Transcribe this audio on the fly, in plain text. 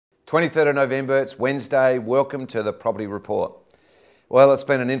23rd of November, it's Wednesday. Welcome to the Property Report. Well, it's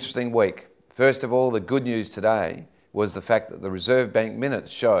been an interesting week. First of all, the good news today was the fact that the Reserve Bank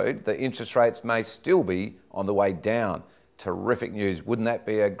minutes showed that interest rates may still be on the way down. Terrific news. Wouldn't that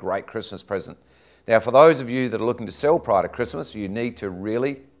be a great Christmas present? Now, for those of you that are looking to sell prior to Christmas, you need to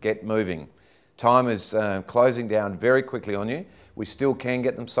really get moving. Time is closing down very quickly on you. We still can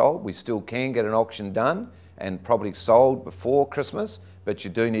get them sold. We still can get an auction done and property sold before Christmas, but you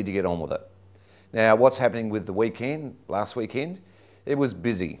do need to get on with it. Now, what's happening with the weekend, last weekend? It was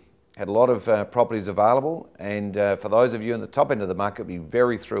busy. Had a lot of properties available, and for those of you in the top end of the market, be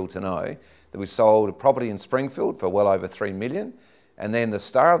very thrilled to know that we sold a property in Springfield for well over $3 million, and then the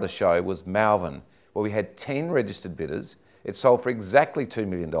star of the show was Malvern, where we had 10 registered bidders. It sold for exactly $2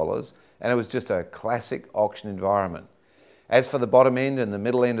 million, and it was just a classic auction environment. As for the bottom end and the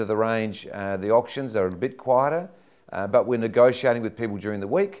middle end of the range, the auctions are a bit quieter, but we're negotiating with people during the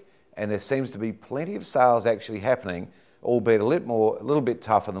week, and there seems to be plenty of sales actually happening, albeit a little bit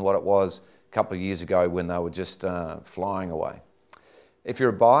tougher than what it was a couple of years ago when they were just flying away. If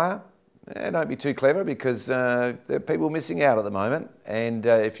you're a buyer, don't be too clever, because there are people missing out at the moment, and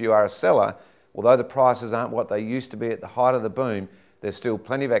if you are a seller, although the prices aren't what they used to be at the height of the boom, there's still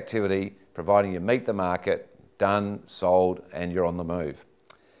plenty of activity, providing you meet the market, done, sold, and you're on the move.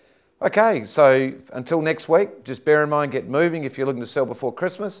 Okay, so until next week, just bear in mind, get moving if you're looking to sell before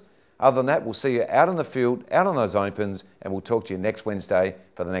Christmas. Other than that, we'll see you out in the field, out on those opens, and we'll talk to you next Wednesday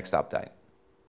for the next update.